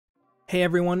Hey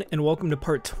everyone, and welcome to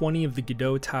part 20 of the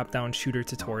Godot top-down shooter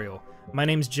tutorial. My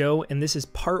name's Joe, and this is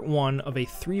part 1 of a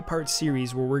 3-part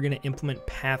series where we're going to implement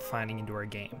pathfinding into our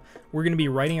game. We're going to be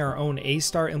writing our own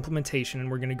A-star implementation, and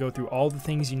we're going to go through all the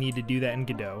things you need to do that in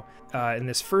Godot. In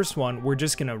this first one, we're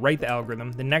just going to write the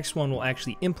algorithm. The next one, we'll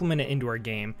actually implement it into our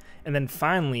game, and then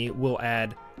finally, we'll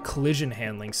add collision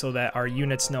handling so that our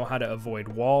units know how to avoid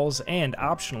walls and,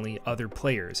 optionally, other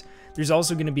players. There's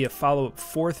also going to be a follow-up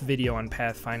 4th video on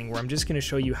pathfinding where I'm just going to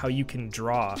show you how you can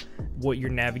draw what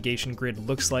your navigation grid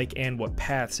looks like and what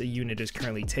paths a unit is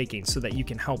currently taking so that you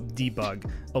can help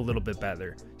debug a little bit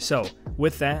better. So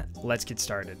with that, let's get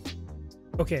started.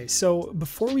 Okay, so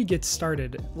before we get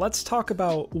started, let's talk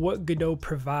about what Godot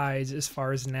provides as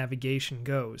far as navigation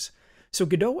goes. So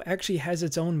Godot actually has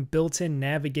its own built-in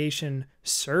navigation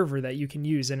server that you can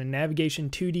use and a navigation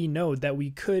 2D node that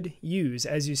we could use,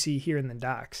 as you see here in the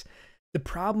docs. The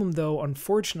problem though,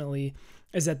 unfortunately,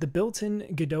 is that the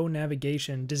built-in Godot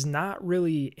navigation does not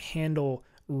really handle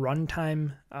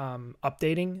runtime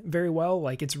updating very well.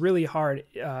 Like, it's really hard,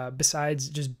 besides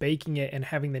just baking it and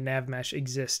having the nav mesh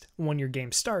exist when your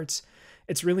game starts,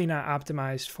 it's really not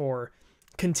optimized for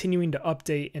continuing to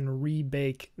update and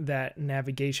rebake that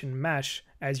navigation mesh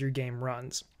as your game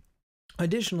runs.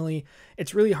 Additionally,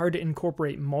 it's really hard to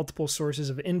incorporate multiple sources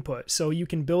of input. So you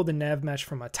can build a nav mesh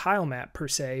from a tile map per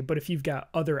se, but if you've got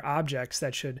other objects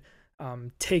that should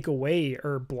take away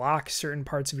or block certain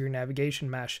parts of your navigation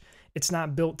mesh, it's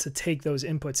not built to take those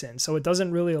inputs in. So it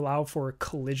doesn't really allow for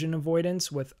collision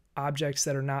avoidance with objects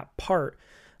that are not part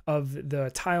of the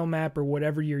tile map or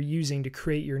whatever you're using to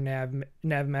create your nav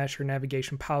mesh or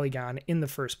navigation polygon in the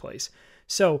first place.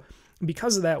 So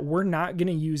because of that, we're not going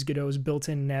to use Godot's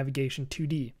built-in navigation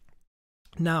 2D.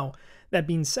 Now, that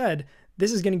being said,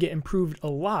 this is going to get improved a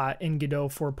lot in Godot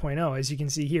 4.0. As you can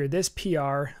see here, this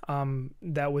PR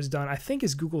that was done, I think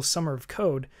is Google's Summer of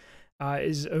Code,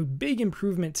 is a big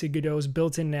improvement to Godot's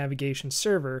built-in navigation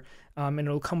server, and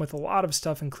it'll come with a lot of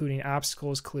stuff including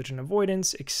obstacles, collision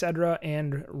avoidance, etc.,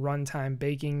 and runtime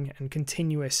baking and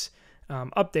continuous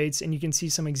updates. And you can see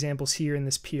some examples here in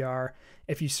this PR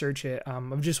if you search it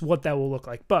of just what that will look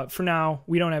like. But for now,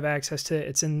 we don't have access to it.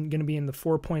 It's going to be in the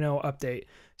 4.0 update,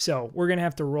 so we're going to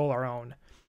have to roll our own.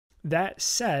 That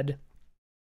said,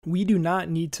 we do not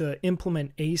need to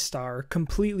implement A-star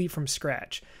completely from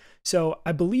scratch. So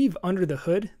I believe under the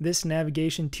hood, this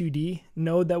navigation 2D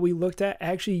node that we looked at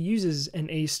actually uses an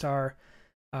A-star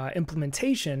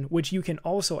implementation, which you can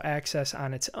also access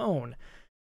on its own.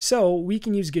 So we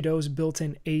can use Godot's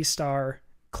built-in A-star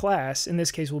class, in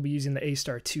this case we'll be using the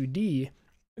A-star 2D,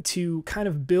 to kind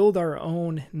of build our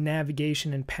own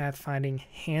navigation and pathfinding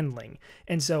handling.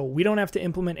 And so we don't have to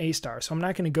implement A-star. So I'm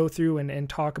not going to go through and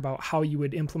talk about how you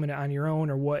would implement it on your own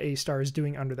or what A-star is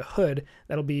doing under the hood.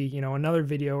 That'll be, another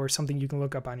video or something you can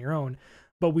look up on your own.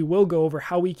 But we will go over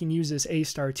how we can use this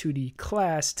A-star 2D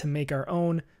class to make our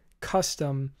own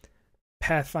custom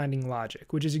pathfinding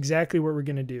logic, which is exactly what we're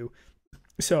going to do.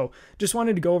 So just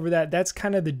wanted to go over that. That's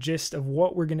kind of the gist of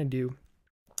what we're going to do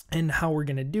and how we're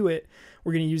going to do it.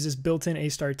 We're going to use this built-in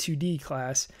A-star 2D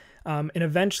class. And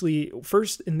eventually,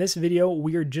 first in this video,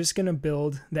 we are just going to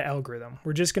build the algorithm.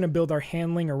 We're just going to build our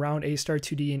handling around A-star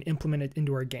 2D and implement it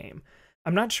into our game.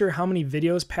 I'm not sure how many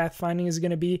videos pathfinding is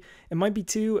going to be. It might be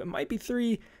 2, it might be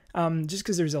 3, just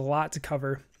because there's a lot to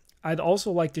cover. I'd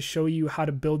also like to show you how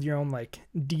to build your own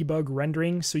debug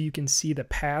rendering so you can see the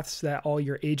paths that all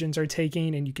your agents are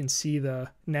taking and you can see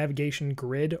the navigation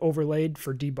grid overlaid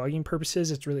for debugging purposes.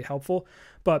 It's really helpful,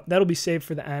 but that'll be saved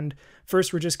for the end.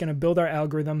 First, we're just going to build our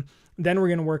algorithm. Then we're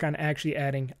going to work on actually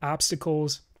adding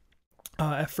obstacles.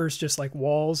 At first, just like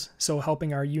walls, so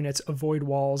helping our units avoid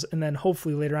walls, and then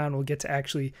hopefully later on we'll get to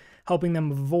actually helping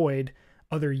them avoid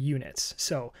other units.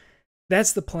 So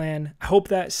that's the plan. I hope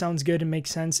that sounds good and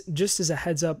makes sense. Just as a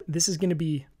heads up, this is going to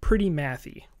be pretty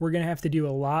mathy. We're going to have to do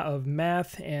a lot of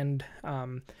math and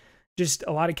just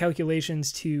a lot of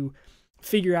calculations to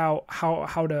figure out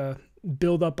how to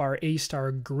build up our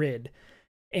A-star grid.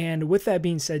 And with that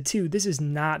being said too, this is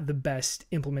not the best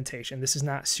implementation. This is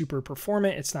not super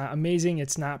performant. It's not amazing.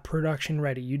 It's not production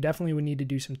ready. You definitely would need to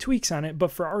do some tweaks on it.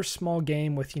 But for our small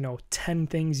game with, 10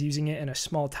 things using it in a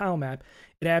small tile map,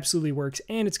 it absolutely works.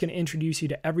 And it's going to introduce you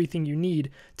to everything you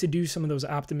need to do some of those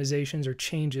optimizations or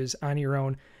changes on your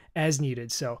own as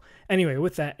needed. So anyway,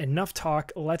 with that, enough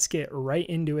talk. Let's get right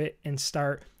into it and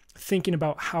start thinking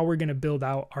about how we're going to build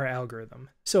out our algorithm.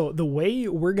 So the way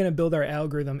we're going to build our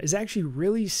algorithm is actually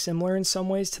really similar in some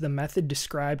ways to the method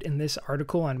described in this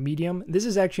article on Medium. This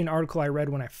is actually an article I read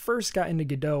when I first got into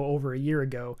Godot over a year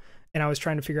ago. and I was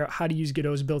trying to figure out how to use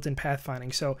Godot's built-in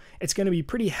pathfinding. So it's going to be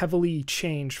pretty heavily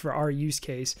changed for our use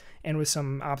case and with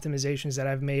some optimizations that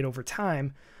I've made over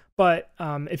time. But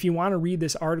if you want to read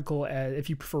this article, if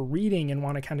you prefer reading and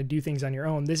want to kind of do things on your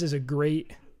own, this is a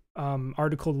great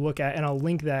article to look at, and I'll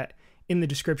link that in the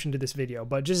description to this video.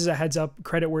 But just as a heads up,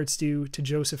 credit where it's due to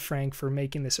Joseph Frank for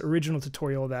making this original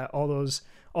tutorial that all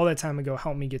that time ago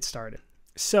helped me get started.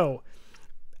 So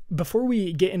before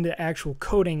we get into actual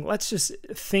coding, let's just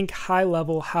think high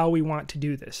level how we want to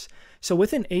do this. So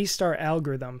with an A-star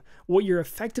algorithm, what you're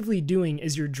effectively doing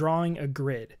is you're drawing a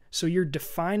grid. So you're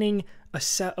defining a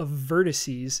set of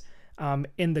vertices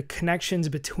and the connections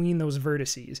between those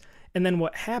vertices. And then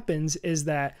what happens is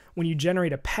that when you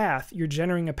generate a path, you're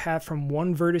generating a path from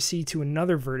one vertice to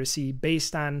another vertice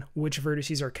based on which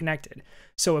vertices are connected.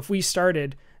 So if we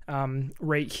started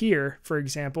right here, for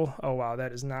example, oh wow,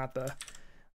 that is not the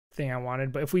thing I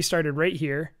wanted, but if we started right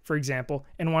here, for example,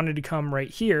 and wanted to come right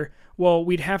here, well,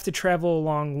 we'd have to travel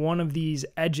along one of these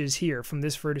edges here from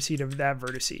this vertice to that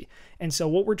vertice. And so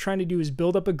what we're trying to do is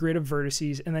build up a grid of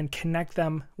vertices and then connect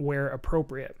them where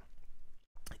appropriate.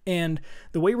 And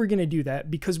the way we're going to do that,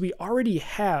 because we already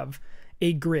have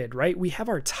a grid, right? We have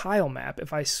our tile map.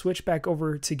 If I switch back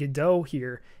over to Godot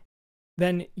here,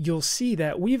 then you'll see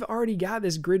that we've already got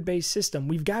this grid-based system.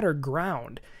 We've got our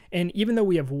ground. And even though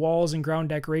we have walls and ground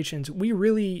decorations, we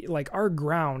really, like, our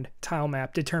ground tile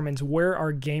map determines where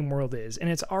our game world is. And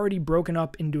it's already broken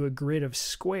up into a grid of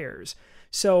squares.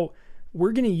 So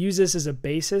we're going to use this as a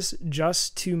basis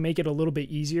just to make it a little bit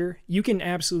easier. You can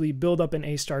absolutely build up an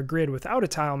A-star grid without a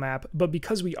tile map, but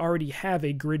because we already have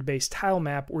a grid-based tile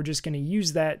map, we're just going to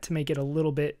use that to make it a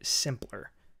little bit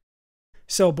simpler.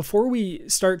 So before we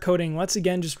start coding, let's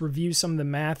again just review some of the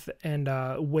math and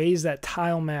ways that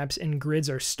tile maps and grids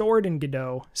are stored in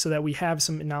Godot so that we have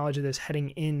some knowledge of this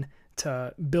heading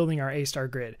into building our A-star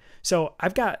grid. So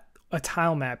I've got a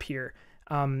tile map here.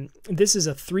 This is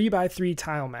a 3x3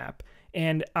 tile map.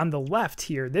 And on the left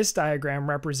here, this diagram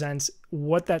represents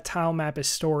what that tile map is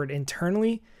stored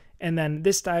internally. And then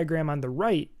this diagram on the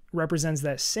right represents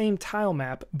that same tile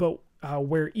map, but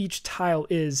where each tile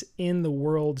is in the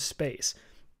world space.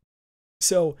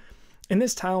 So in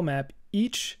this tile map,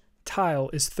 each tile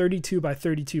is 32 by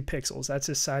 32 pixels. That's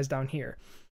its size down here.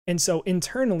 And so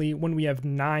internally, when we have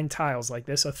 9 tiles like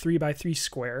this, a 3x3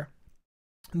 square,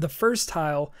 the first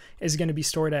tile is going to be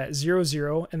stored at 0,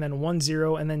 0, and then 1,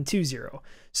 0, and then 2, 0.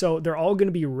 So they're all going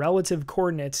to be relative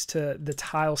coordinates to the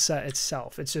tile set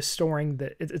itself. It's just storing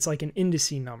it's like an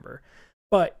indice number.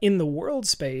 But in the world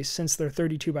space, since they're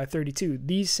 32 by 32,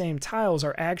 these same tiles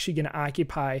are actually going to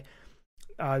occupy,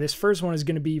 this first one is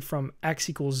going to be from x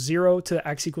equals 0 to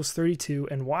x equals 32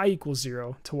 and y equals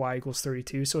 0 to y equals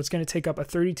 32. So it's going to take up a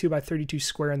 32 by 32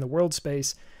 square in the world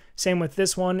space. Same with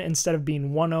this one, instead of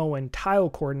being 1, 0 in tile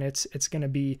coordinates, it's going to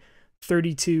be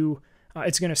 32.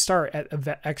 It's going to start at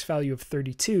an x value of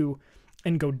 32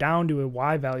 and go down to a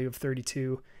y value of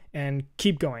 32 and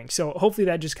keep going. So hopefully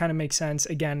that just kind of makes sense.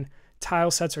 Again,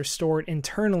 tile sets are stored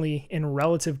internally in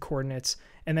relative coordinates,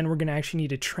 and then we're going to actually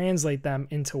need to translate them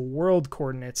into world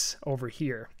coordinates over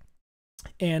here.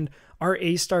 And our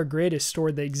A-star grid is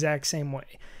stored the exact same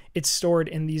way. It's stored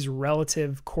in these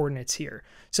relative coordinates here.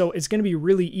 So it's going to be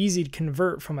really easy to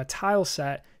convert from a tile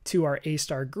set to our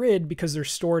A-star grid because they're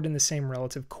stored in the same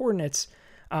relative coordinates.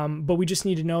 But we just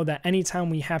need to know that anytime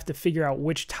we have to figure out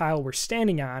which tile we're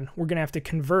standing on, we're going to have to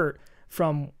convert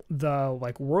from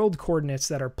the world coordinates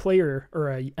that our player or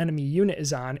a enemy unit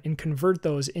is on and convert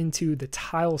those into the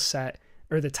tile set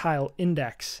or the tile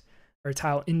index or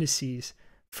tile indices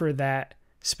for that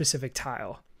specific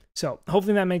tile. So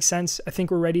hopefully that makes sense. I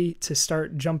think we're ready to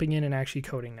start jumping in and actually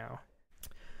coding now.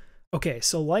 Okay,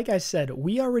 so like I said,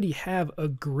 we already have a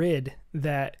grid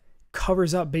that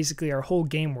covers up basically our whole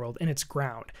game world and its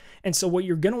ground. And so what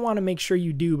you're going to want to make sure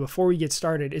you do before we get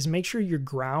started is make sure your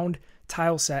ground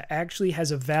tile set actually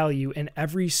has a value in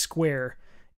every square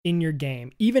in your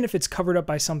game, even if it's covered up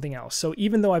by something else. So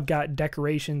even though I've got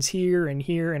decorations here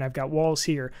and I've got walls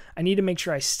here, I need to make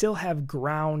sure I still have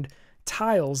ground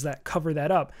tiles that cover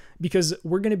that up because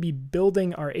we're going to be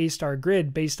building our A-star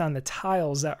grid based on the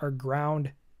tiles that our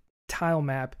ground tile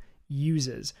map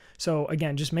uses. So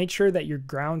again, just make sure that your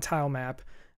ground tile map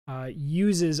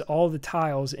uses all the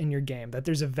tiles in your game, that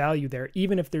there's a value there,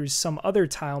 even if there's some other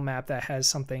tile map that has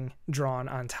something drawn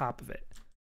on top of it.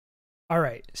 All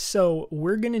right, so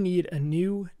we're going to need a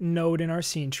new node in our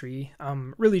scene tree,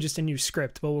 really just a new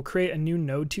script, but we'll create a new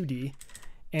node 2D,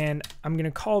 and I'm going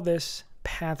to call this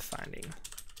Pathfinding.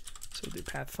 So we'll do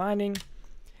Pathfinding,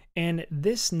 and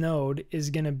this node is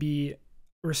going to be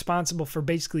responsible for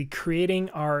basically creating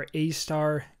our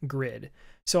A-star grid.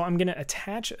 So I'm going to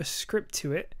attach a script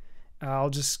to it. I'll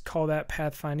just call that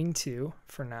Pathfinding 2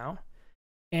 for now.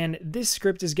 And this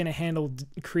script is going to handle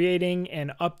creating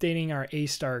and updating our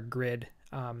A-star grid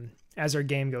as our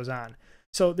game goes on.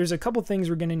 So there's a couple things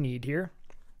we're going to need here.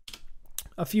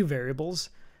 A few variables.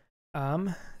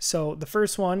 So the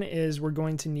first one is we're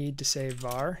going to need to say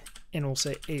var, and we'll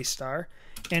say A-star.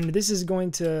 And this is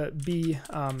going to be,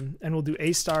 and we'll do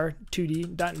A-star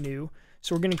 2D.new.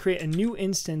 So we're going to create a new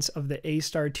instance of the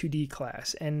A-star 2D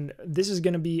class. And this is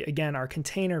going to be, again, our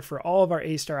container for all of our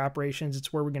A-star operations.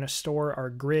 It's where we're going to store our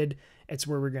grid. It's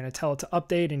where we're going to tell it to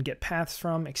update and get paths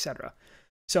from, etc.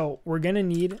 So we're going to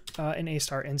need an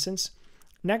A-star instance.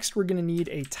 Next, we're going to need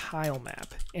a tile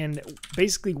map. And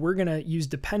basically, we're going to use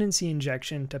dependency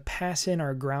injection to pass in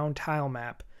our ground tile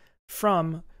map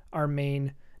from our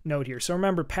main node here. So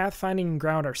remember, pathfinding and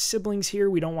ground are siblings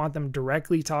here. We don't want them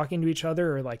directly talking to each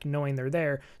other or like knowing they're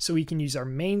there. So we can use our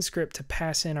main script to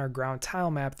pass in our ground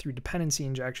tile map through dependency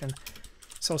injection.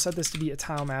 So I'll set this to be a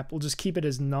tile map. We'll just keep it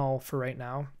as null for right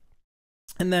now.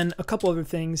 And then a couple other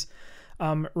things.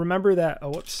 Remember that, oh,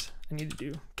 whoops, I need to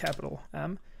do capital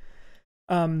M.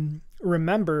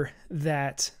 Remember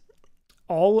that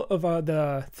all of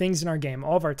the things in our game,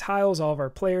 all of our tiles, all of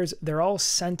our players, they're all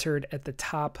centered at the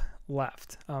top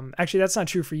left. Actually, that's not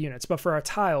true for units, but for our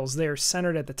tiles, they're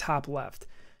centered at the top left.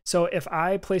 So if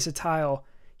I place a tile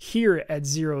here at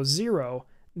 0, 0,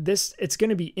 it's going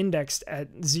to be indexed at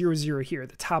 0, 0 here,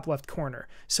 the top left corner.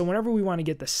 So whenever we want to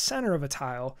get the center of a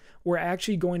tile, we're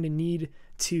actually going to need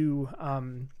to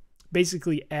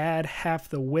basically add half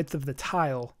the width of the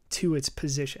tile to its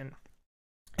position.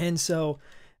 And so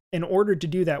in order to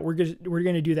do that, we're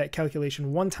going to do that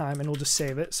calculation one time, and we'll just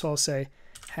save it. So I'll say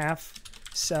half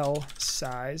cell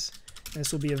size, and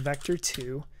this will be a vector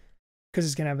 2 because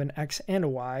it's going to have an x and a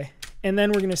y. And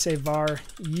then we're going to say var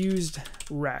used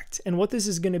rect. And what this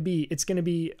is going to be, it's going to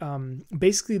be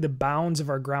basically the bounds of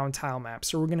our ground tile map.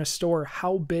 So we're going to store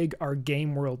how big our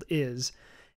game world is,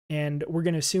 and we're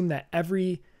going to assume that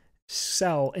every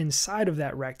cell inside of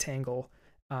that rectangle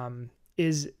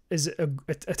is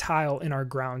a tile in our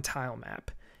ground tile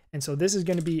map. And so this is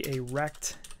going to be a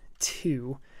rect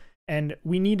 2. And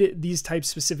we need these types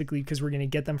specifically because we're going to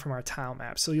get them from our tile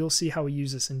map. So you'll see how we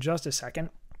use this in just a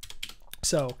second.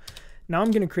 So now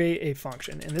I'm going to create a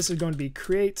function, and this is going to be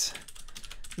create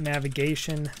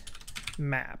navigation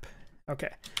map.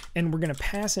 Okay, and we're going to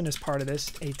pass in as part of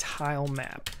this a tile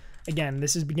map. Again,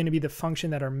 this is going to be the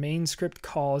function that our main script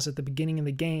calls at the beginning of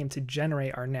the game to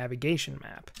generate our navigation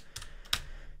map.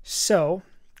 So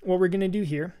what we're going to do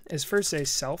here is first say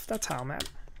self.tilemap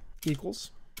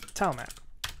equals tilemap.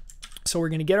 So we're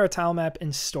going to get our tile map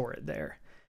and store it there.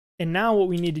 And now what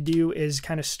we need to do is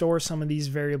kind of store some of these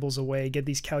variables away, get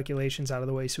these calculations out of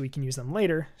the way so we can use them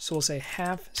later. So we'll say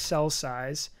half cell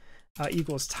size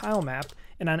equals tile map.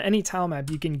 And on any tile map,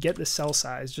 you can get the cell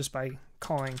size just by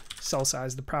calling cell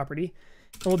size the property.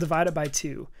 And we'll divide it by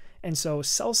 2. And so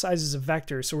cell size is a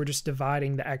vector, so we're just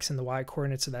dividing the x and the y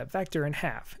coordinates of that vector in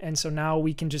half. And so now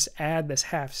we can just add this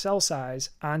half cell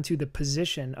size onto the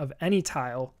position of any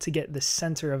tile to get the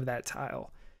center of that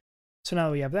tile. So now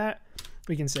that we have that,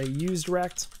 we can say used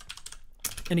rect.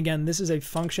 And again, this is a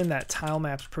function that tile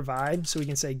maps provide. So we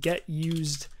can say get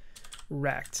used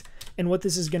rect. And what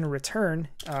this is going to return,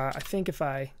 I think if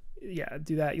I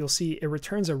do that, you'll see it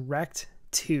returns a rect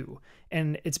 2.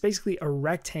 And it's basically a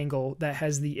rectangle that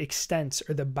has the extents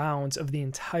or the bounds of the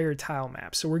entire tile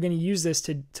map. So we're going to use this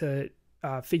to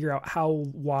figure out how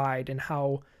wide and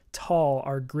how tall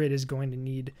our grid is going to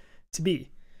need to be.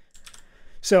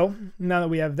 So now that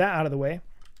we have that out of the way,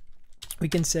 we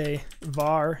can say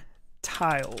var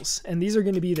tiles. And these are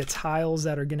going to be the tiles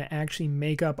that are going to actually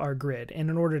make up our grid. And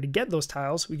in order to get those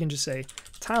tiles, we can just say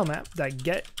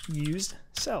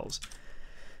tilemap.getUsedCells.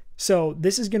 So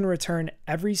this is going to return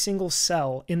every single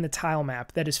cell in the tile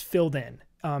map that is filled in.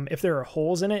 If there are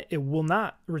holes in it, it will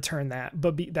not return that,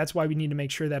 but that's why we need to make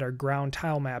sure that our ground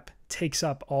tile map takes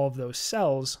up all of those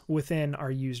cells within our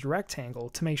used rectangle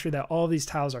to make sure that all of these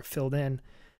tiles are filled in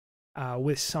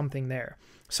with something there.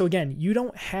 So again, you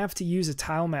don't have to use a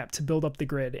tile map to build up the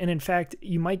grid. And in fact,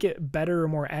 you might get better or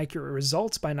more accurate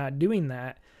results by not doing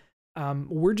that.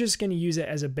 We're just going to use it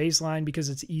as a baseline because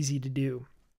it's easy to do.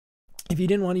 If you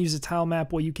didn't want to use a tile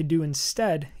map, what you could do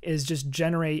instead is just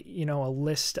generate, a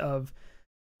list of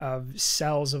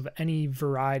cells of any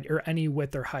variety or any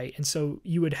width or height. And so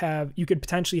you could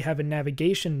potentially have a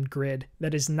navigation grid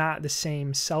that is not the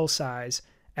same cell size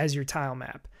as your tile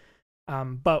map.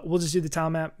 But we'll just do the tile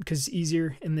map because it's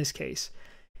easier in this case.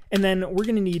 And then we're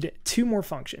going to need 2 more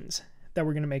functions that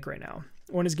we're going to make right now.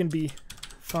 one is going to be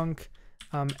func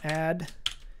add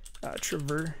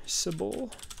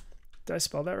traversable. Did I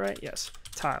spell that right? Yes,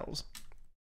 tiles.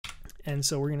 And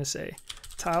so we're going to say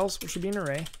tiles, which will be an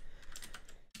array.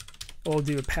 We'll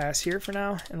do a pass here for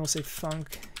now, and we'll say func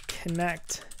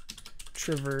connect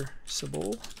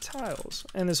traversable tiles.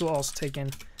 And this will also take in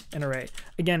an array.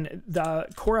 Again, the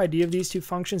core idea of these two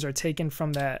functions are taken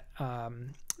from that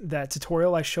that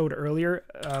tutorial I showed earlier.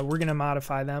 We're going to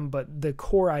modify them, but the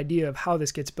core idea of how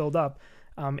this gets built up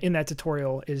in that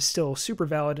tutorial is still super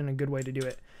valid and a good way to do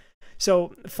it.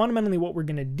 So fundamentally what we're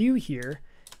going to do here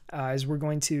is we're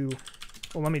going to,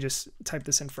 well, let me just type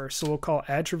this in first. So we'll call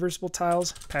add traversable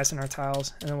tiles, pass in our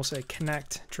tiles, and then we'll say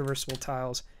connect traversable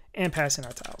tiles and pass in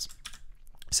our tiles.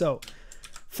 So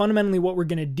fundamentally what we're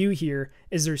going to do here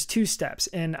is there's two steps,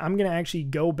 and I'm going to actually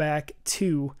go back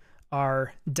to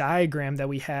our diagram that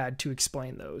we had to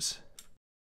explain those.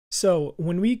 So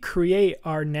when we create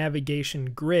our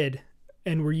navigation grid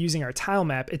and we're using our tile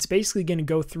map, it's basically going to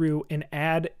go through and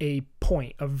add a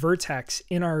point, a vertex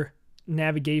in our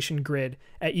navigation grid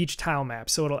at each tile map.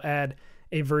 So it'll add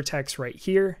a vertex right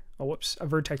here, a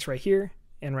vertex right here,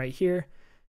 and right here,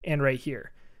 and right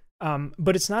here.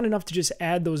 But it's not enough to just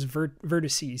add those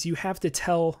vertices. You have to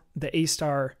tell the A*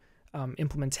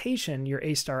 implementation, your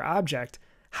A* object,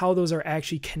 how those are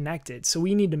actually connected. So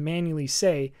we need to manually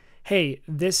say, hey,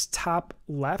 this top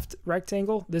left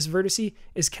rectangle, this vertice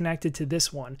is connected to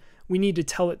this one. We need to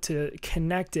tell it to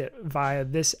connect it via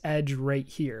this edge right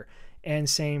here. And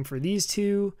same for these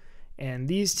two and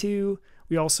these two.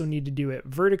 We also need to do it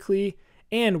vertically,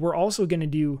 and we're also going to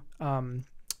do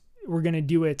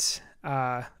it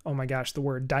oh my gosh, the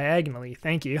word diagonally,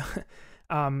 thank you.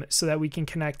 So that we can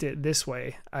connect it this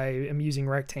way. I am using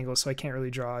rectangles, so I can't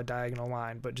really draw a diagonal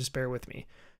line, but just bear with me.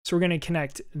 So we're going to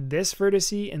connect this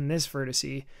vertice and this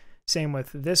vertice. Same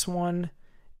with this one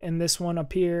and this one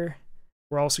up here.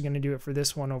 We're also going to do it for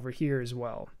this one over here as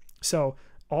well. So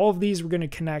all of these we're going to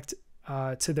connect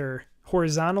to their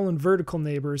horizontal and vertical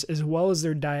neighbors as well as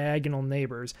their diagonal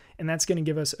neighbors. And that's going to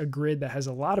give us a grid that has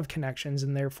a lot of connections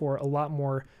and therefore a lot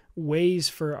more ways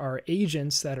for our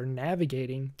agents that are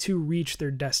navigating to reach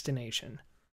their destination.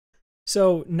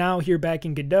 So now here back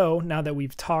in Godot, now that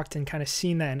we've talked and kind of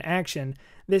seen that in action,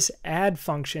 this add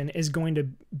function is going to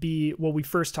be what we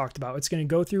first talked about. It's going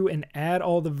to go through and add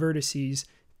all the vertices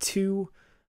to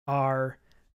our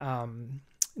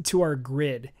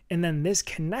grid. And then this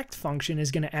connect function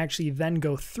is going to actually then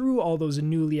go through all those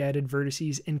newly added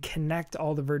vertices and connect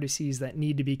all the vertices that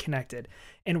need to be connected.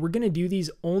 And we're going to do these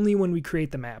only when we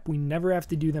create the map. We never have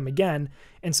to do them again.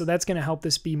 And so that's going to help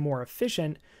this be more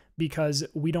efficient because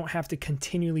we don't have to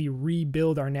continually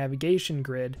rebuild our navigation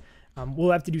grid.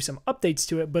 We'll have to do some updates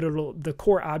to it, but the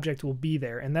core object will be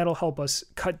there, and that'll help us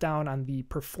cut down on the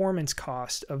performance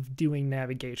cost of doing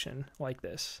navigation like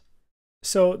this.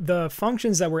 So the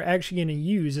functions that we're actually going to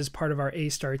use as part of our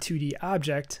A*2D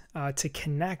object to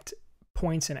connect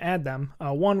points and add them,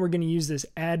 one, we're going to use this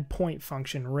add point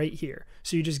function right here.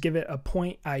 So you just give it a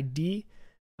point ID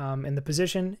and the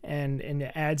position, and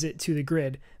it adds it to the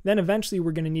grid. Then eventually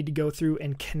we're going to need to go through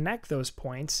and connect those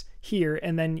points here,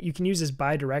 and then you can use this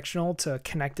bidirectional to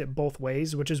connect it both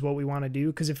ways, which is what we want to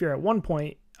do, because if you're at one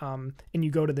point and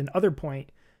you go to the other point,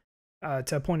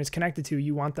 to a point it's connected to,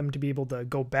 you want them to be able to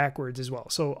go backwards as well.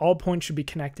 So all points should be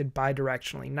connected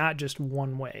bidirectionally, not just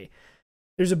one way.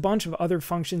 There's a bunch of other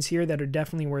functions here that are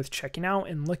definitely worth checking out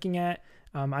and looking at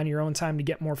on your own time to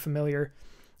get more familiar.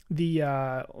 The,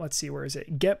 let's see, where is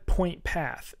it? Get point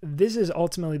path. This is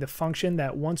ultimately the function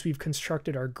that once we've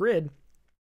constructed our grid,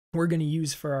 we're going to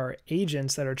use for our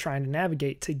agents that are trying to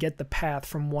navigate to get the path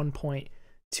from one point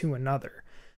to another.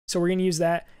 So we're going to use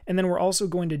that, and then we're also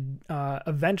going to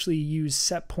eventually use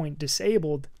set point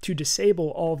disabled to disable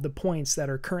all of the points that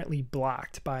are currently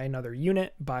blocked by another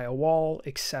unit, by a wall,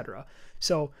 etc.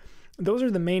 So those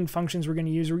are the main functions we're going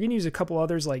to use. We're going to use a couple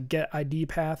others like get ID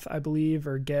path, I believe,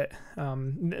 or get,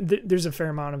 there's a fair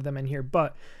amount of them in here,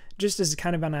 but just as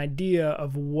kind of an idea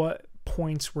of what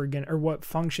points we're going to, or what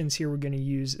functions here we're going to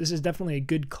use, this is definitely a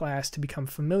good class to become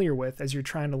familiar with as you're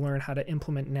trying to learn how to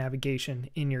implement navigation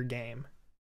in your game.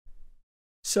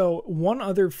 So one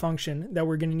other function that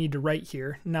we're going to need to write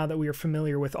here, now that we are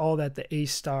familiar with all that the A*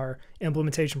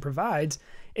 implementation provides,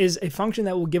 is a function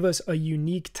that will give us a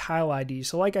unique tile ID.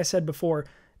 So like I said before,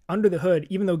 under the hood,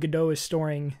 even though Godot is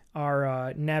storing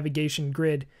our navigation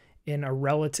grid in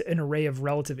an array of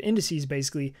relative indices,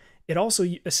 basically, it also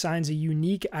assigns a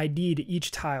unique ID to each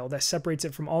tile that separates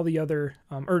it from all the other,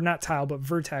 or not tile, but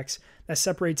vertex, that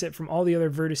separates it from all the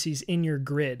other vertices in your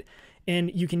grid.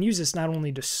 And you can use this not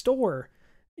only to store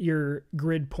your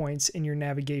grid points in your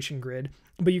navigation grid,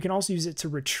 but you can also use it to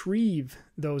retrieve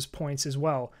those points as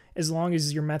well, as long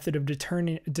as your method of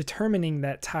determining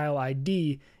that tile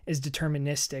ID is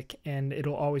deterministic, and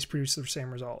it'll always produce the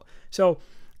same result. So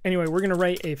anyway, we're going to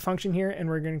write a function here, and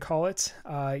we're going to call it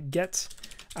get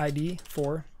ID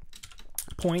for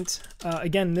point.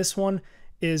 Again, this one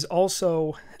is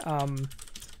also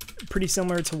pretty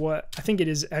similar to what I think it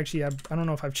is actually. I don't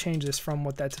know if I've changed this from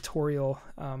what that tutorial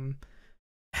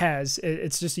has.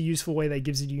 It's just a useful way that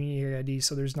gives it a unique ID,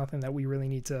 so there's nothing that we really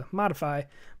need to modify.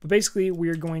 But basically,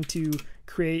 we're going to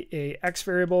create a x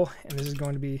variable, and this is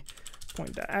going to be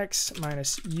point.x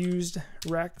minus used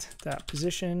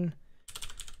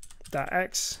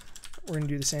rect.position.x. We're going to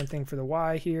do the same thing for the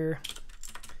y here.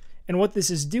 And what this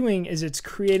is doing is it's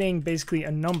creating basically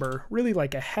a number, really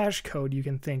like a hash code you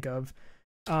can think of,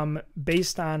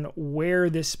 based on where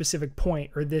this specific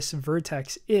point or this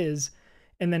vertex is,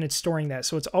 and then it's storing that.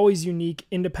 So it's always unique,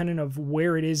 independent of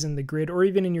where it is in the grid, or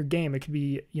even in your game. It could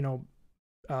be, you know,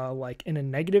 like in a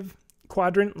negative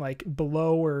quadrant, like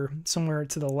below or somewhere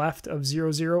to the left of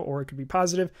 0, 0, or it could be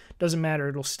positive. Doesn't matter.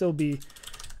 It'll still be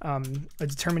a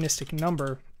deterministic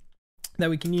number that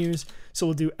we can use. So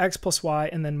we'll do x plus y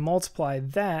and then multiply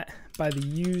that by the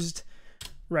used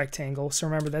rectangle. So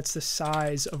remember, that's the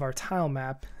size of our tile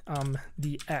map,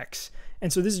 the x.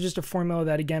 And so this is just a formula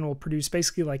that, again, will produce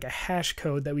basically like a hash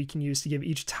code that we can use to give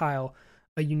each tile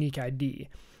a unique ID.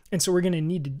 And so we're going to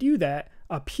need to do that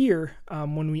up here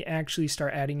when we actually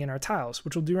start adding in our tiles,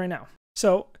 which we'll do right now.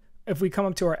 So if we come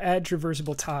up to our add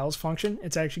traversable tiles function,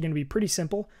 it's actually going to be pretty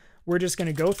simple. We're just going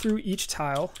to go through each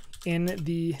tile in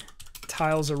the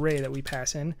tiles array that we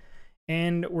pass in,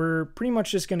 and we're pretty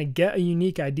much just going to get a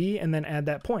unique ID and then add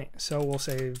that point. So we'll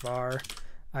say var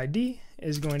ID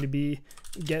is going to be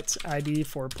get ID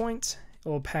for point. It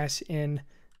will pass in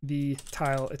the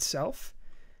tile itself.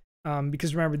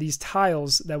 Because remember, these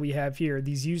tiles that we have here,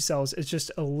 these use cells, it's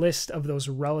just a list of those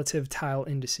relative tile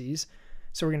indices.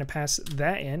 So we're going to pass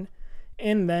that in.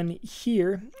 And then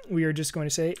here we are just going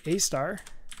to say a star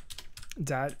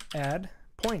dot add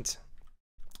point.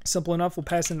 Simple enough. We'll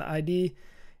pass in the ID,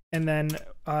 and then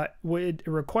what it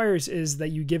requires is that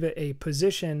you give it a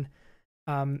position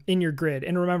in your grid.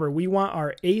 And remember, we want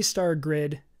our A star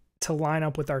grid to line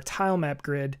up with our tile map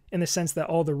grid in the sense that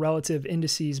all the relative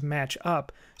indices match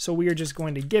up. So we are just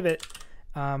going to give it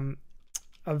a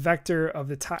vector of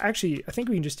the tile. Actually, I think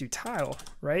we can just do tile,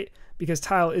 right? Because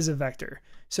tile is a vector.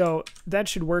 So that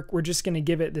should work. We're just going to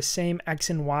give it the same x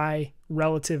and y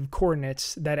relative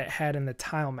coordinates that it had in the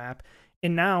tile map.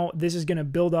 And now this is going to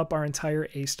build up our entire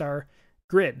A star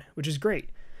grid, which is great.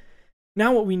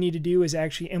 Now what we need to do is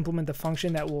actually implement the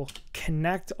function that will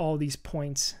connect all these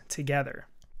points together.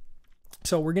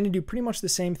 So we're going to do pretty much the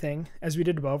same thing as we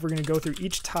did above. We're going to go through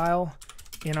each tile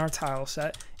in our tile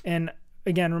set. And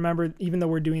again, remember, even though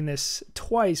we're doing this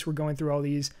twice, we're going through all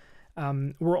these.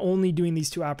 We're only doing these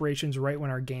two operations right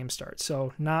when our game starts.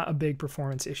 So not a big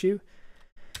performance issue.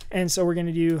 And so we're going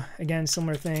to do, again,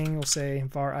 similar thing. We'll say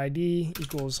var ID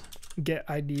equals get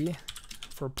ID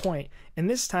for point. And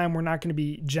this time we're not going to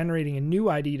be generating a new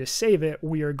ID to save it.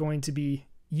 We are going to be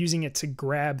using it to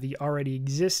grab the already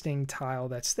existing tile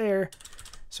that's there.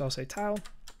 So I'll say tile.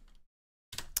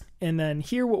 And then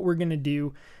here what we're going to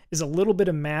do is a little bit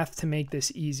of math to make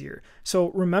this easier.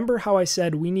 So remember how I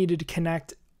said we needed to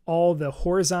connect all the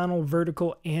horizontal,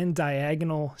 vertical, and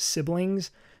diagonal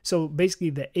siblings? So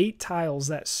basically the 8 tiles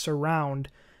that surround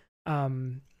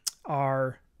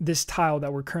are this tile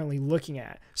that we're currently looking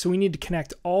at. So we need to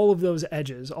connect all of those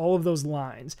edges, all of those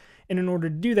lines. And in order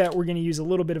to do that, we're going to use a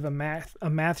little bit of a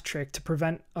math trick to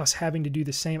prevent us having to do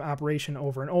the same operation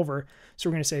over and over. So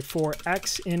we're going to say for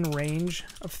x in range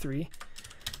of 3,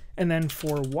 and then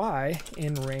for y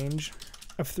in range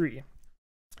of 3.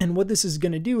 And what this is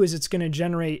going to do is it's going to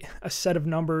generate a set of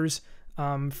numbers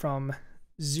from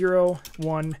 0,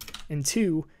 1, and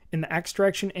 2 in the x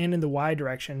direction and in the y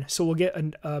direction. So we'll get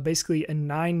basically a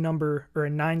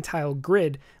 9 tile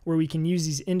grid where we can use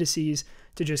these indices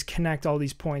to just connect all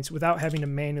these points without having to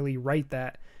manually write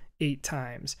that 8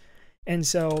 times. And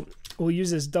so we'll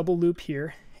use this double loop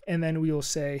here, and then we will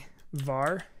say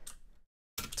var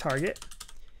target,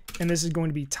 and this is going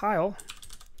to be tile.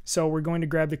 So we're going to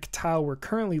grab the tile we're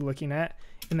currently looking at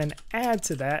and then add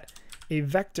to that a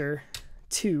vector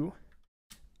 2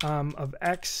 of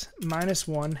x minus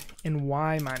 1 and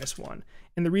y minus 1.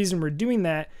 And the reason we're doing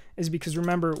that is because,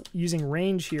 remember, using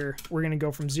range here, we're going to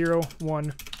go from 0,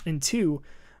 1, and 2,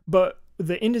 but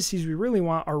the indices we really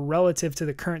want are relative to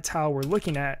the current tile we're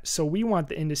looking at, so we want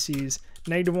the indices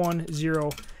 -1,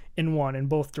 0, and 1 in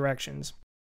both directions.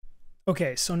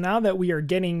 Okay, so now that we are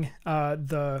getting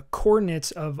the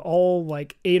coordinates of all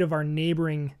like 8 of our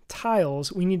neighboring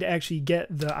tiles, we need to actually get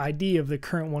the ID of the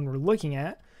current one we're looking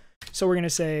at. So we're going to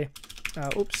say,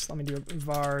 let me do a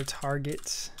var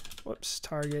target,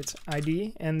 target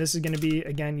ID. And this is going to be,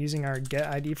 again, using our get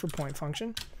ID for point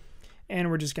function.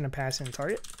 And we're just going to pass in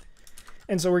target.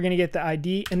 And so we're going to get the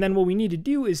ID. And then what we need to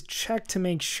do is check to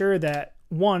make sure that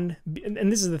one, and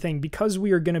this is the thing, because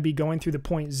we are going to be going through the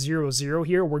point 0, 0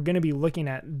 here, we're going to be looking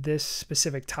at this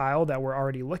specific tile that we're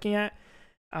already looking at.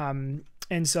 And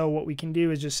so what we can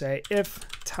do is just say if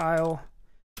tile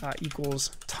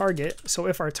equals target. So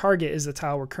if our target is the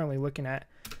tile we're currently looking at,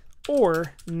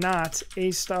 or not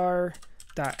a star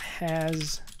dot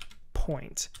has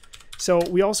point. So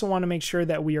we also want to make sure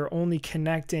that we are only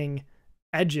connecting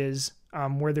edges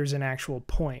where there's an actual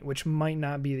point, which might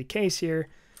not be the case here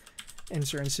in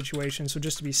certain situations. So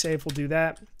just to be safe, we'll do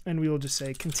that, and we will just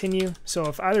say continue. So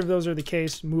if either of those are the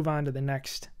case, move on to the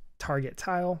next target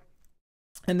tile.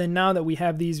 And then now that we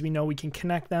have these, we know we can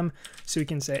connect them. So we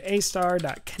can say a star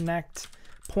dot connect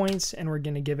points, and we're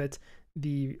going to give it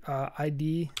the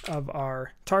ID of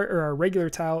our our regular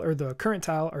tile, or the current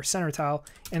tile, or center tile,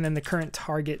 and then the current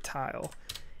target tile.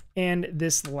 And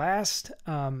this last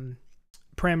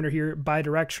parameter here,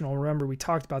 bidirectional, remember we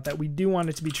talked about that. We do want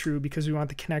it to be true because we want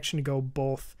the connection to go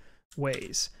both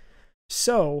ways.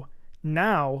 So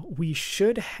now we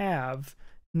should have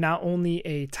not only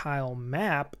a tile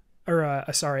map, or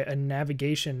a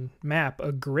navigation map,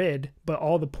 a grid, but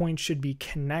all the points should be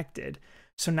connected.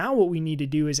 So now what we need to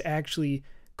do is actually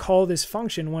call this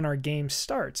function when our game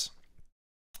starts.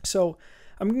 So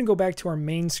I'm going to go back to our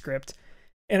main script,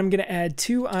 and I'm going to add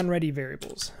 2 onReady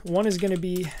variables. One is going to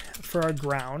be for our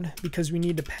ground, because we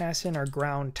need to pass in our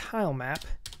ground tile map,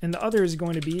 and the other is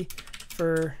going to be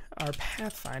for our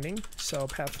pathfinding. So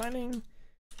pathfinding,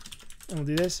 and we'll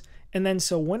do this. And then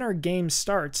so when our game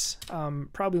starts,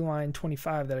 probably line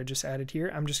 25 that I just added here,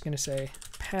 I'm just going to say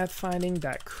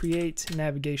pathfinding.create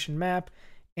navigation map,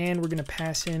 and we're going to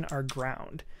pass in our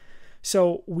ground.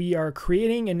 So we are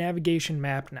creating a navigation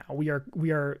map now. We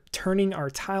are turning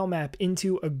our tile map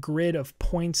into a grid of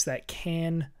points that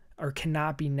can or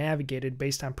cannot be navigated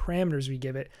based on parameters we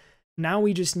give it. Now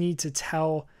we just need to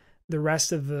tell the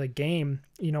rest of the game,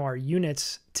 our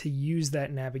units, to use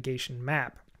that navigation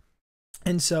map.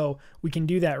 And so we can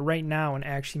do that right now and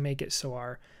actually make it so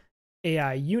our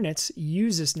AI units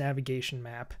use this navigation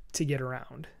map to get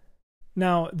around.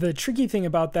 Now, the tricky thing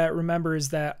about that, remember, is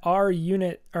that our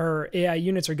AI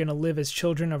units are going to live as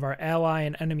children of our ally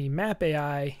and enemy map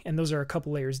AI, and those are a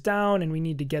couple layers down, and we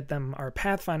need to get them our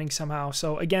pathfinding somehow.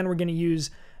 So again, we're going to use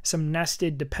some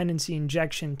nested dependency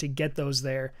injection to get those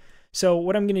there. So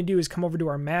what I'm going to do is come over to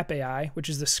our map AI, which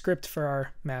is the script for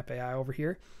our map AI over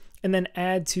here, and then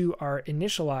add to our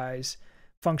initialize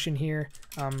function here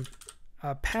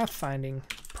a pathfinding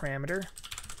parameter.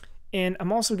 And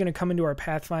I'm also going to come into our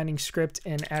pathfinding script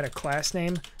and add a class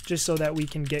name, just so that we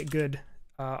can get good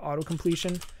auto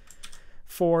completion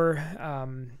for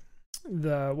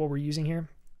what we're using here.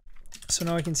 So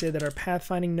now I can say that our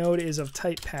pathfinding node is of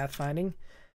type pathfinding.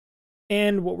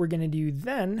 And what we're going to do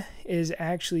then is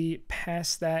actually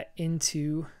pass that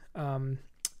into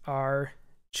our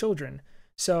children.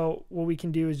 So what we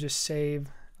can do is just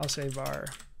I'll save our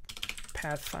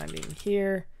pathfinding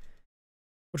here,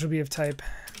 which will be of type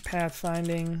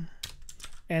pathfinding.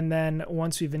 And then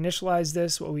once we've initialized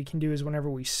this, what we can do is whenever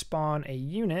we spawn a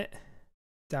unit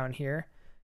down here,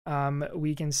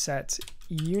 we can set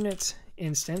unit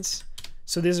instance.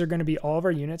 So these are going to be all of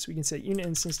our units. We can set unit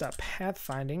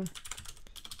instance.pathfinding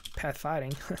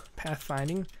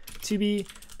to be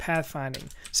pathfinding.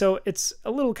 So it's a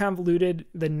little convoluted,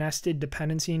 the nested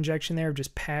dependency injection there of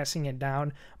just passing it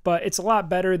down, but it's a lot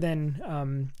better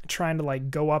than trying to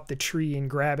like go up the tree and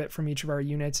grab it from each of our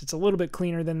units. It's a little bit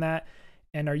cleaner than that,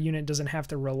 and our unit doesn't have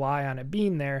to rely on it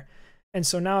being there. And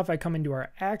so now if I come into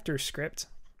our actor script,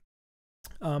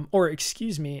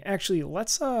 actually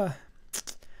let's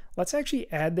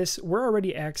actually add this. We're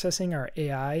already accessing our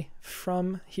AI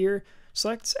from here. So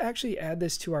let's actually add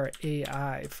this to our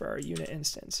AI for our unit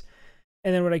instance.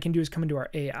 And then what I can do is come into our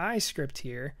AI script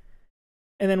here,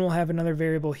 and then we'll have another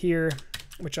variable here,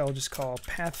 which I'll just call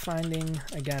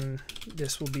pathfinding. Again,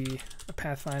 this will be a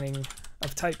pathfinding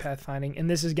of type pathfinding, and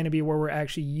this is going to be where we're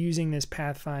actually using this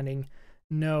pathfinding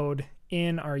node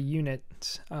in our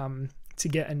unit to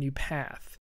get a new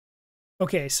path.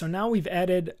 Okay, so now we've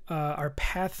added our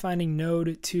pathfinding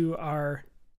node to our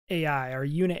AI, our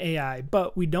unit AI,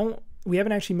 but we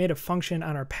haven't actually made a function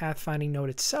on our pathfinding node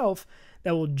itself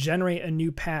that will generate a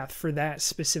new path for that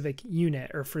specific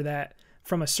unit or for that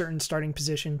from a certain starting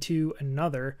position to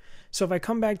another. So if I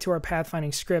come back to our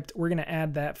pathfinding script, we're going to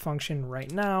add that function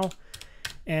right now.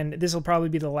 And this will probably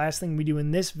be the last thing we do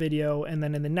in this video. And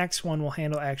then in the next one, we'll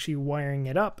handle actually wiring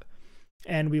it up.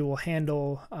 And we will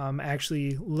handle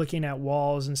actually looking at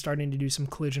walls and starting to do some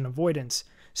collision avoidance.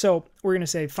 So we're going to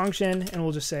say function, and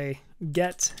we'll just say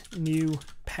get new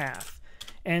path.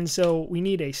 And so we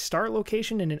need a start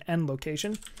location and an end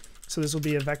location. So this will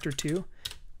be a vector2,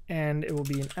 and it will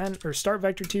be an end, or start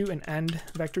vector2 and end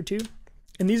vector2.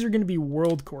 And these are going to be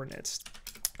world coordinates.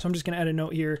 So I'm just going to add a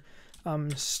note here.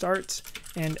 Start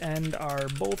and end are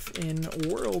both in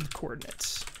world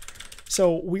coordinates.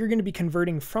 So we're going to be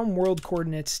converting from world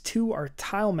coordinates to our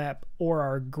tile map or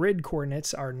our grid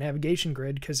coordinates, our navigation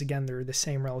grid, because again, they're the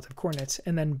same relative coordinates,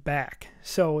 and then back.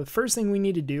 So the first thing we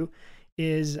need to do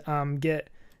is get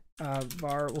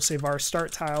we'll say var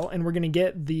start tile, and we're going to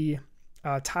get the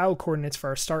tile coordinates for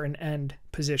our start and end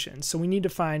positions. So we need to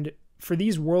find, for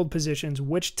these world positions,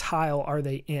 which tile are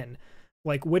they in?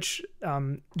 Like which,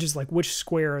 just like which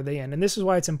square are they in? And this is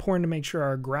why it's important to make sure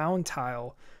our ground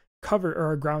tile or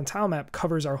our ground tile map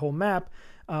covers our whole map,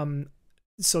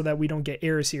 so that we don't get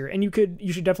errors here. And you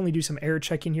should definitely do some error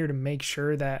checking here to make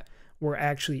sure that we're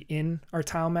actually in our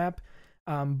tile map.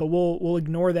 But we'll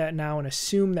ignore that now and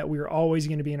assume that we're always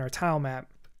going to be in our tile map,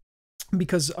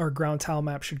 because our ground tile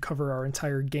map should cover our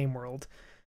entire game world.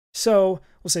 So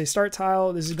we'll say start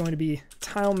tile. This is going to be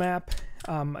tile map,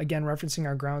 again referencing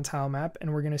our ground tile map,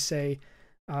 and we're going to say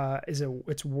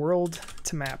it's world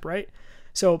to map, right?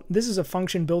 So this is a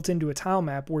function built into a tile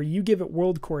map where you give it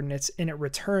world coordinates and it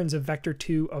returns a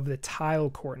vector2 of the tile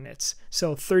coordinates.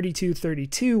 So 32,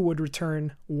 32 would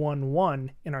return 1,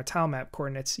 1 in our tile map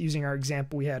coordinates using our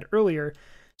example we had earlier.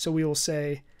 So we will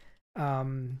say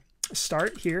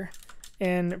start here,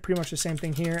 and pretty much the same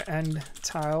thing here, end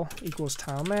tile equals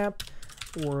tile map,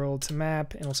 world to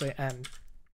map, and we'll say end.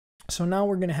 So now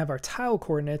we're going to have our tile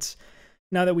coordinates.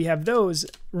 Now that we have those,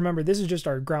 remember this is just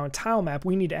our ground tile map.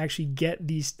 We need to actually get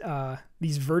these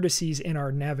vertices in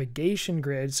our navigation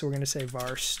grid. So we're going to say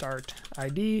var start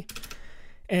ID,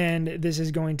 and this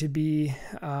is going to be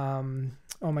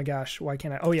oh my gosh, why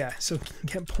can't I? Oh yeah, so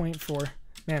get point for,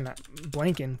 man, I'm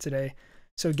blanking today.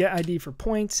 So get ID for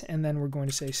point, and then we're going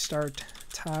to say start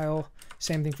tile.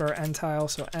 Same thing for our end tile.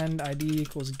 So end ID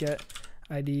equals get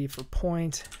ID for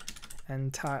point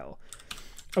and tile.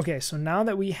 Okay, so now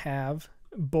that we have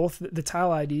both the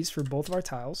tile IDs for both of our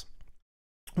tiles,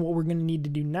 what we're going to need to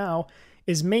do now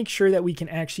is make sure that we can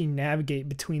actually navigate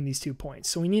between these 2 points.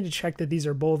 So we need to check that these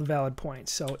are both valid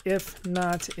points. So if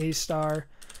not a start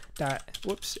dot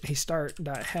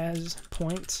has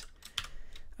point,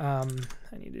 I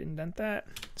need to indent that.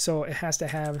 So it has to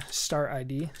have start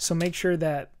ID. So make sure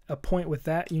that a point with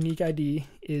that unique ID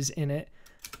is in it,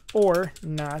 or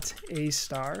not a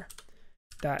star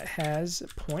dot has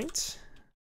point.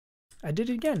 I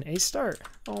did it again, a start.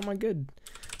 Oh my good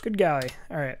guy.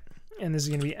 All right, and this is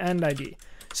going to be end ID.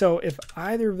 So if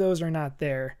either of those are not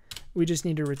there, we just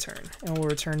need to return, and we'll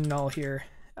return null here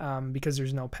because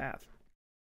there's no path.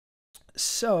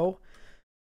 So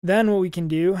then what we can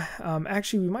do,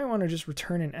 actually we might want to just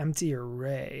return an empty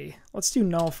array. Let's do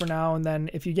null for now, and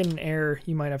then if you get an error,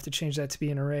 you might have to change that to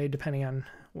be an array depending on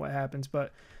what happens.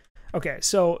 But okay,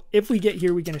 so if we get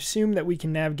here, we can assume that we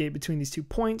can navigate between these 2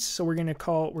 points. So we're going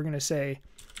to say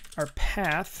our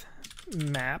path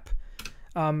map.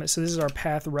 So this is our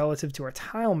path relative to our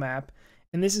tile map,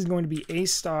 and this is going to be a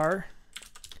star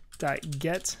dot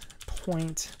get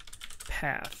point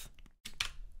path.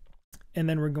 And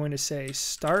then we're going to say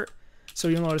start. So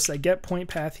you'll notice that get point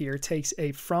path here takes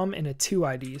a from and a to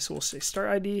ID. So we'll say start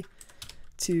ID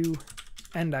to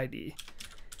end ID.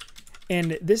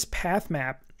 And this path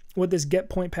map, what this get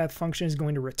point path function is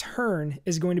going to return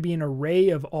is going to be an array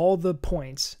of all the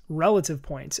points, relative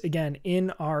points, again,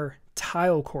 in our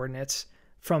tile coordinates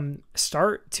from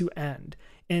start to end.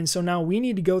 And so now we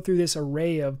need to go through this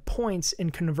array of points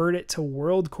and convert it to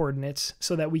world coordinates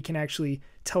so that we can actually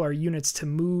tell our units to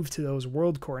move to those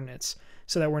world coordinates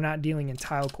so that we're not dealing in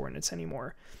tile coordinates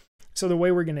anymore. So the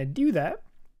way we're going to do that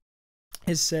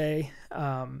is say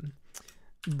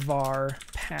var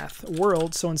path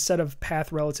world. So instead of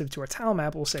path relative to our tile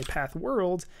map, we'll say path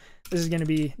world. This is going to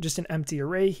be just an empty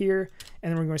array here.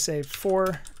 And then we're going to say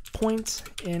for point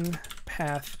in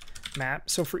path map.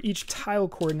 So for each tile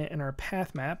coordinate in our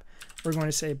path map, we're going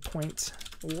to say point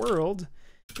world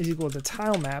is equal to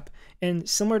tile map. And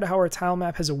similar to how our tile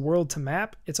map has a world to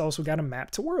map, it's also got a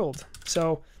map to world.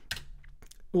 So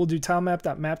we'll do tile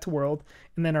map.map to world.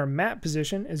 And then our map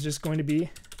position is just going to be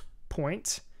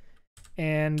point.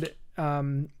 And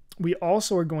we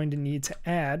also are going to need to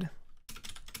add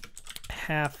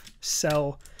half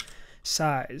cell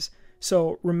size.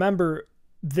 So remember,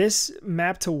 this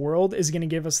map to world is going to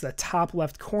give us the top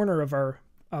left corner of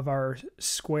our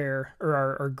square, or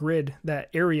our grid, that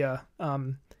area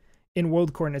in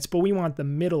world coordinates, but we want the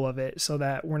middle of it so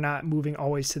that we're not moving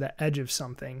always to the edge of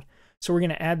something. So we're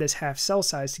going to add this half cell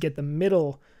size to get the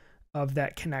middle of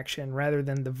that connection rather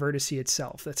than the vertice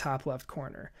itself, the top left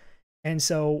corner. And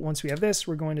so once we have this,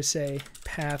 we're going to say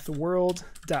path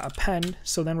world.append.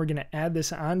 So then we're going to add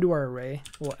this onto our array.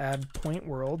 We'll add point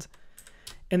world.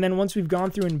 And then once we've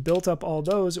gone through and built up all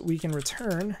those, we can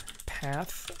return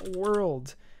path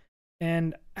world.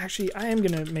 And actually, I am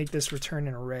going to make this return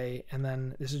an array, and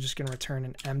then this is just going to return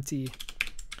an empty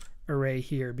array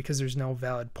here because there's no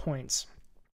valid points.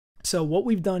 So what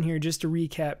we've done here, just to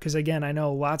recap, because again, I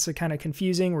know lots of kind of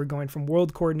confusing. We're going from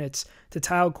world coordinates to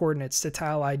tile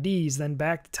IDs, then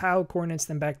back to tile coordinates,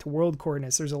 then back to world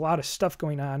coordinates. There's a lot of stuff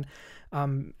going on.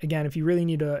 Again, if you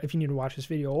need to watch this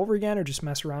video over again or just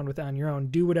mess around with it on your own,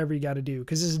 do whatever you got to do,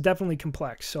 because this is definitely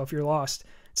complex. So if you're lost,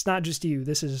 it's not just you.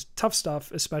 This is tough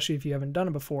stuff, especially if you haven't done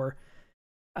it before.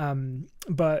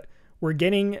 But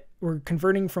we're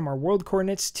converting from our world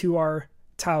coordinates to our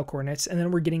tile coordinates, and then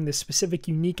we're getting the specific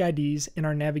unique IDs in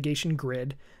our navigation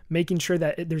grid, making sure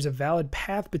that there's a valid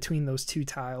path between those two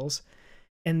tiles,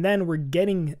 and then we're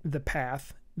getting the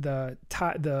path, the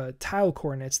tile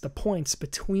coordinates, the points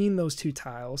between those two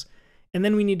tiles, and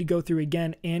then we need to go through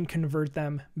again and convert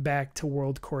them back to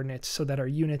world coordinates so that our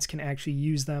units can actually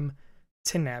use them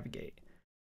to navigate.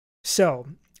 So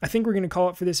I think we're going to call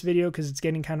it for this video because it's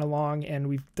getting kind of long and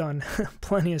we've done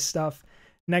plenty of stuff.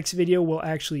 Next video, we'll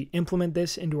actually implement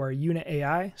this into our unit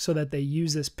AI so that they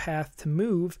use this path to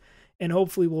move, and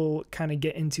hopefully we'll kind of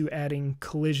get into adding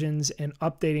collisions and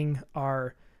updating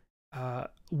our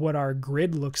what our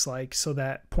grid looks like so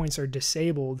that points are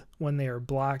disabled when they are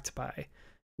blocked by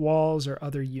walls or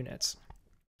other units.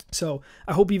 So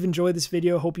I hope you've enjoyed this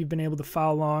video. Hope you've been able to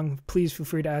follow along. Please feel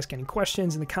free to ask any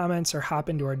questions in the comments or hop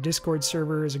into our Discord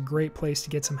server. Is a great place to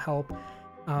get some help.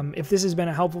 If this has been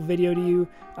a helpful video to you,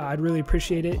 I'd really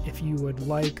appreciate it if you would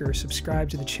like or subscribe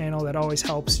to the channel. That always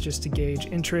helps just to gauge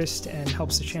interest and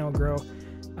helps the channel grow.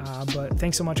 But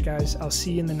thanks so much, guys. I'll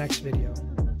see you in the next video.